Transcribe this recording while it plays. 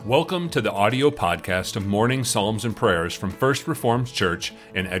Welcome to the audio podcast of Morning Psalms and Prayers from First Reformed Church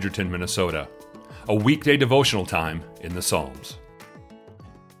in Edgerton, Minnesota. A weekday devotional time in the Psalms.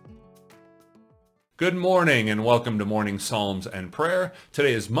 Good morning and welcome to Morning Psalms and Prayer.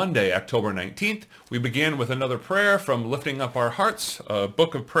 Today is Monday, October 19th. We begin with another prayer from Lifting Up Our Hearts, a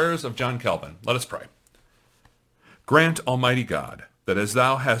book of prayers of John Calvin. Let us pray. Grant, Almighty God, that as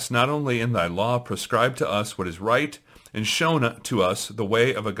thou hast not only in thy law prescribed to us what is right, and shown to us the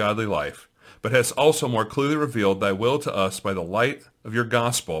way of a godly life, but hast also more clearly revealed thy will to us by the light of your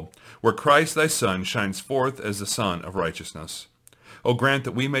gospel, where Christ thy Son shines forth as the Son of righteousness. O grant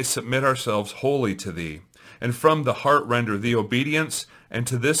that we may submit ourselves wholly to thee, and from the heart render thee obedience, and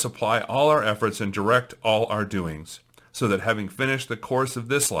to this apply all our efforts and direct all our doings, so that having finished the course of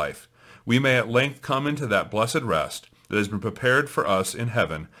this life, we may at length come into that blessed rest that has been prepared for us in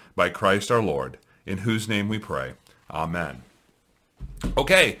heaven by Christ our Lord, in whose name we pray. Amen.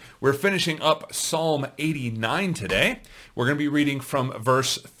 Okay, we're finishing up Psalm 89 today. We're going to be reading from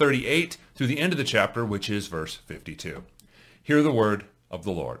verse 38 through the end of the chapter, which is verse 52. Hear the word of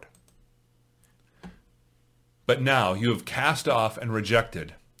the Lord. But now you have cast off and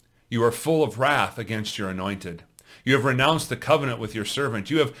rejected. You are full of wrath against your anointed. You have renounced the covenant with your servant.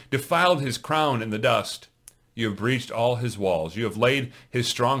 You have defiled his crown in the dust. You have breached all his walls. You have laid his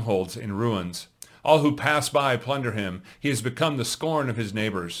strongholds in ruins. All who pass by plunder him. He has become the scorn of his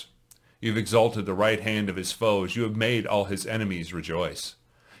neighbors. You have exalted the right hand of his foes. You have made all his enemies rejoice.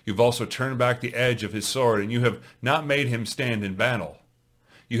 You have also turned back the edge of his sword, and you have not made him stand in battle.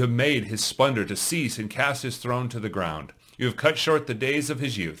 You have made his splendor to cease and cast his throne to the ground. You have cut short the days of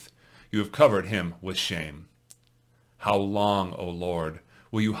his youth. You have covered him with shame. How long, O Lord,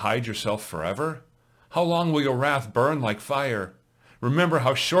 will you hide yourself forever? How long will your wrath burn like fire? Remember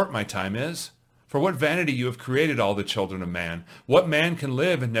how short my time is. For what vanity you have created all the children of man. What man can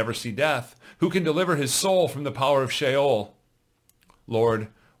live and never see death? Who can deliver his soul from the power of Sheol? Lord,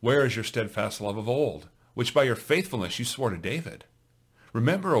 where is your steadfast love of old, which by your faithfulness you swore to David?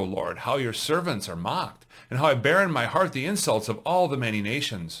 Remember, O Lord, how your servants are mocked, and how I bear in my heart the insults of all the many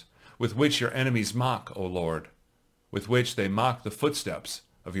nations, with which your enemies mock, O Lord, with which they mock the footsteps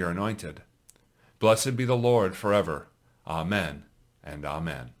of your anointed. Blessed be the Lord forever. Amen and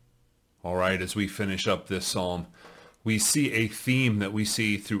amen. All right, as we finish up this psalm, we see a theme that we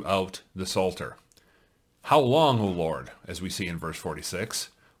see throughout the Psalter. How long, O Lord, as we see in verse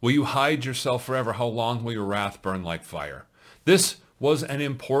 46, will you hide yourself forever? How long will your wrath burn like fire? This was an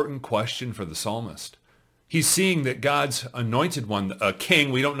important question for the psalmist. He's seeing that God's anointed one, a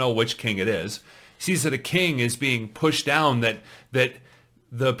king, we don't know which king it is, sees that a king is being pushed down, that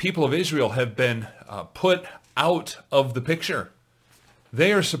the people of Israel have been put out of the picture.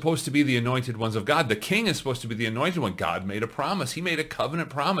 They are supposed to be the anointed ones of God. The king is supposed to be the anointed one. God made a promise. He made a covenant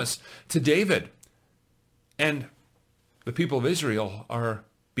promise to David. And the people of Israel are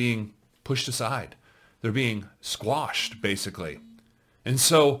being pushed aside. They're being squashed, basically. And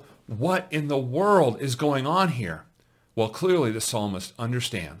so what in the world is going on here? Well, clearly the psalmist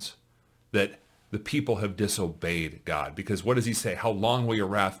understands that the people have disobeyed God. Because what does he say? How long will your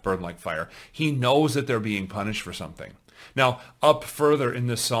wrath burn like fire? He knows that they're being punished for something. Now, up further in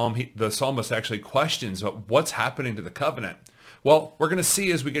this psalm, the psalmist actually questions what's happening to the covenant. Well, we're going to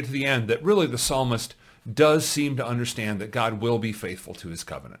see as we get to the end that really the psalmist does seem to understand that God will be faithful to his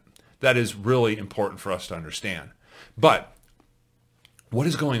covenant. That is really important for us to understand. But what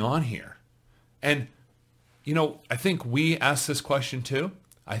is going on here? And, I think we ask this question too.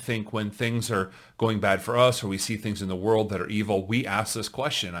 I think when things are going bad for us or we see things in the world that are evil, we ask this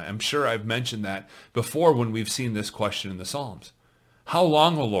question. I'm sure I've mentioned that before when we've seen this question in the Psalms. How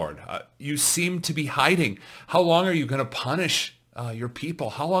long, O Lord? You seem to be hiding. How long are you going to punish your people?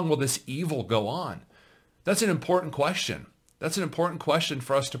 How long will this evil go on? That's an important question. That's an important question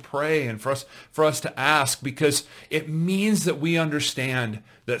for us to pray and for us to ask, because it means that we understand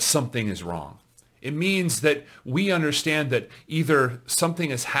that something is wrong. It means that we understand that either something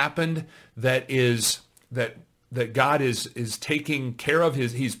has happened that God is taking care of,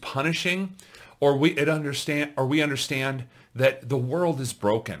 he's punishing, or we understand that the world is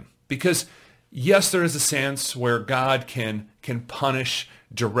broken. Because yes, there is a sense where God can punish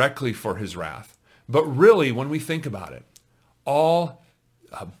directly for his wrath. But really, when we think about it, all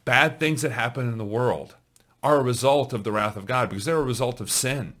bad things that happen in the world are a result of the wrath of God, because they're a result of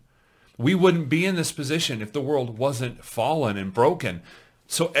sin. We wouldn't be in this position if the world wasn't fallen and broken.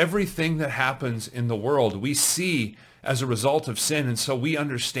 So everything that happens in the world we see as a result of sin. And so we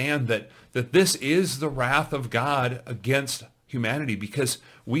understand that this is the wrath of God against humanity, because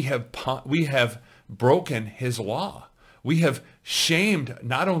we have broken his law. We have shamed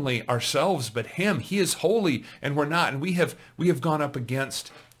not only ourselves, but him. He is holy and we're not. And we have gone up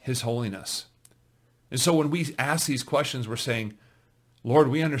against his holiness. And so when we ask these questions, we're saying, Lord,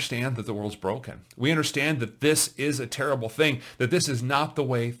 we understand that the world's broken. We understand that this is a terrible thing, that this is not the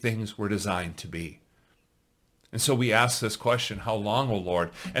way things were designed to be. And so we ask this question, how long, O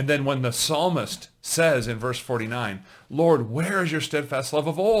Lord? And then when the psalmist says in verse 49, Lord, where is your steadfast love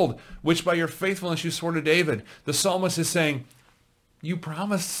of old, which by your faithfulness you swore to David? The psalmist is saying, you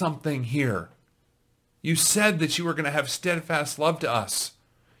promised something here. You said that you were going to have steadfast love to us.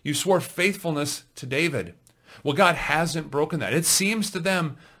 You swore faithfulness to David. Well, God hasn't broken that. It seems to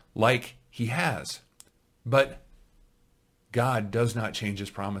them like he has. But God does not change his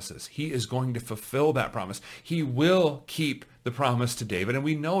promises. He is going to fulfill that promise. He will keep the promise to David, and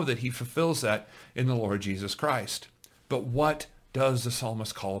we know that he fulfills that in the Lord Jesus Christ. But what does the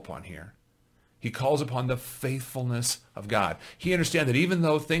psalmist call upon here? He calls upon the faithfulness of God. He understands that even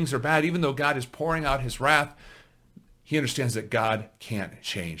though things are bad, even though God is pouring out his wrath, he understands that God can't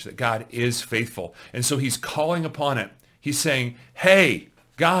change, that God is faithful. And so he's calling upon it. He's saying, hey,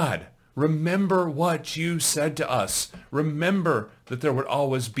 God, remember what you said to us. Remember that there would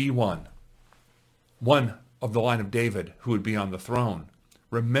always be one of the line of David who would be on the throne.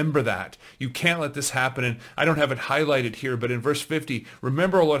 Remember that. You can't let this happen. And I don't have it highlighted here, but in verse 50,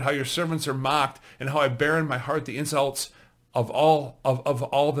 remember, O Lord, how your servants are mocked and how I bear in my heart the insults of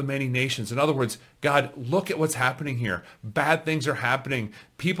all the many nations. In other words, God, look at what's happening here. Bad things are happening.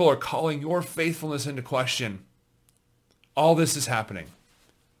 People are calling your faithfulness into question. All this is happening.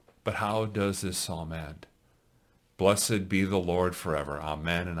 But how does this psalm end? Blessed be the Lord forever.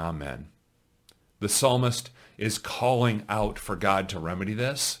 Amen and amen. The psalmist is calling out for God to remedy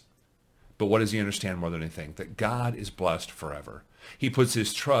this. But what does he understand more than anything? That God is blessed forever. He puts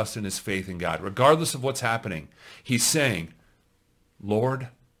his trust and his faith in God. Regardless of what's happening, he's saying, Lord,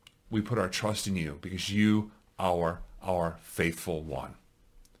 we put our trust in you because you are our faithful one.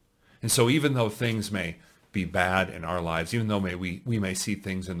 And so even though things may be bad in our lives, even though we may see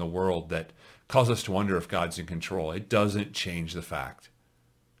things in the world that cause us to wonder if God's in control, it doesn't change the fact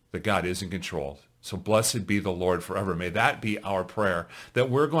that God is in control. So blessed be the Lord forever. May that be our prayer, that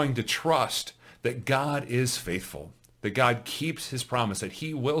we're going to trust that God is faithful, that God keeps his promise, that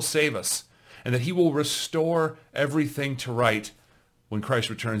he will save us, and that he will restore everything to right when Christ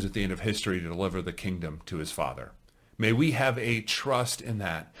returns at the end of history to deliver the kingdom to his Father. May we have a trust in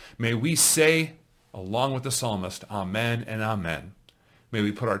that. May we say, along with the psalmist, amen and amen. May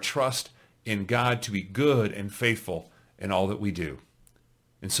we put our trust in God to be good and faithful in all that we do.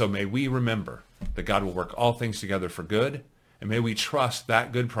 And so may we remember that God will work all things together for good, and may we trust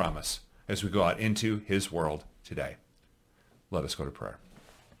that good promise as we go out into his world today. Let us go to prayer.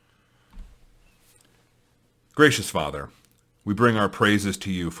 Gracious Father, we bring our praises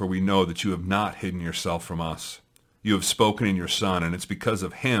to you, for we know that you have not hidden yourself from us. You have spoken in your Son, and it's because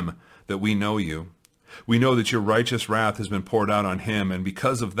of him that we know you. We know that your righteous wrath has been poured out on him, and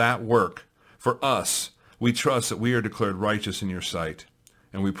because of that work, for us, we trust that we are declared righteous in your sight,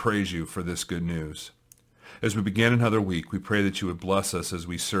 and we praise you for this good news. As we begin another week, we pray that you would bless us as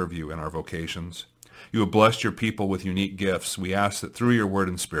we serve you in our vocations. You have blessed your people with unique gifts. We ask that through your word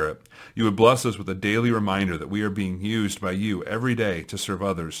and spirit, you would bless us with a daily reminder that we are being used by you every day to serve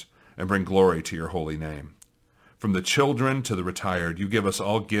others and bring glory to your holy name. From the children to the retired, you give us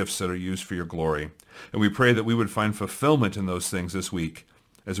all gifts that are used for your glory. And we pray that we would find fulfillment in those things this week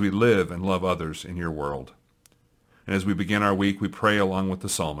as we live and love others in your world. And as we begin our week, we pray along with the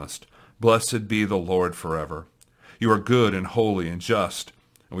psalmist, blessed be the Lord forever. You are good and holy and just,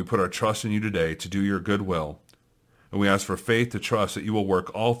 and we put our trust in you today to do your good will. And we ask for faith to trust that you will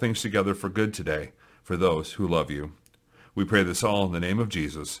work all things together for good today for those who love you. We pray this all in the name of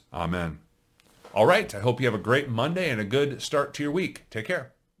Jesus. Amen. All right. I hope you have a great Monday and a good start to your week. Take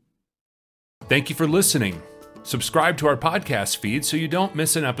care. Thank you for listening. Subscribe to our podcast feed so you don't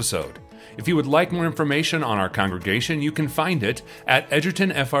miss an episode. If you would like more information on our congregation, you can find it at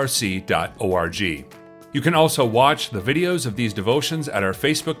edgertonfrc.org. You can also watch the videos of these devotions at our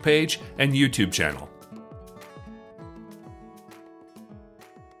Facebook page and YouTube channel.